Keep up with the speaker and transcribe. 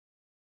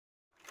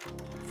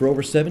For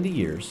over 70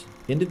 years,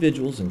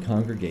 individuals and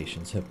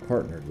congregations have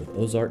partnered with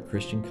Ozark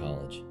Christian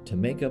College to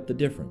make up the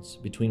difference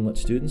between what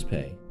students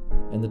pay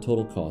and the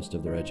total cost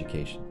of their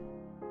education.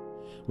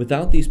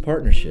 Without these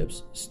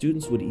partnerships,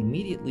 students would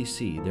immediately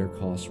see their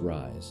costs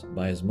rise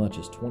by as much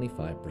as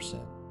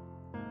 25%.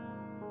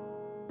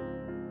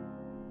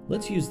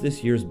 Let's use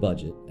this year's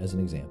budget as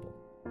an example.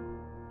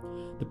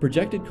 The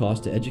projected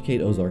cost to educate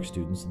Ozark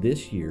students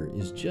this year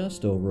is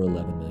just over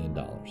 $11 million.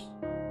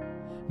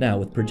 Now,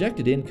 with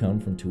projected income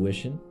from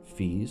tuition,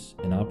 fees,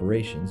 and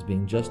operations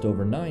being just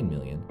over $9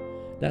 million,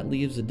 that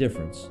leaves a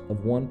difference of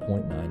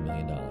 $1.9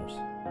 million.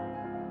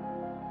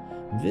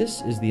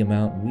 This is the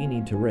amount we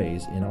need to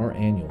raise in our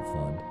annual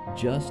fund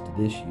just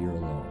this year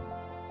alone.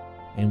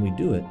 And we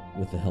do it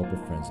with the help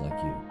of friends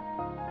like you.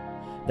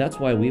 That's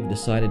why we've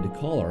decided to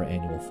call our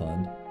annual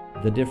fund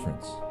The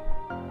Difference.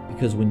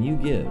 Because when you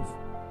give,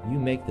 you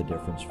make the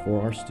difference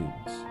for our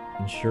students,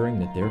 ensuring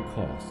that their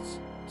costs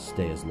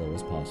stay as low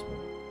as possible.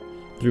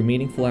 Through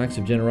meaningful acts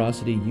of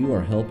generosity, you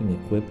are helping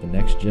equip the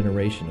next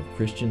generation of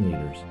Christian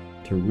leaders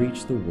to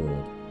reach the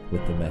world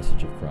with the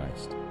message of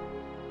Christ.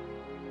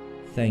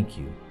 Thank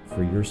you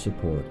for your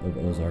support of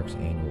Ozark's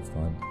annual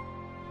fund.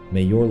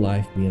 May your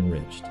life be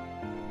enriched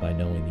by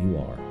knowing you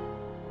are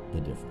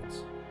the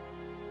difference.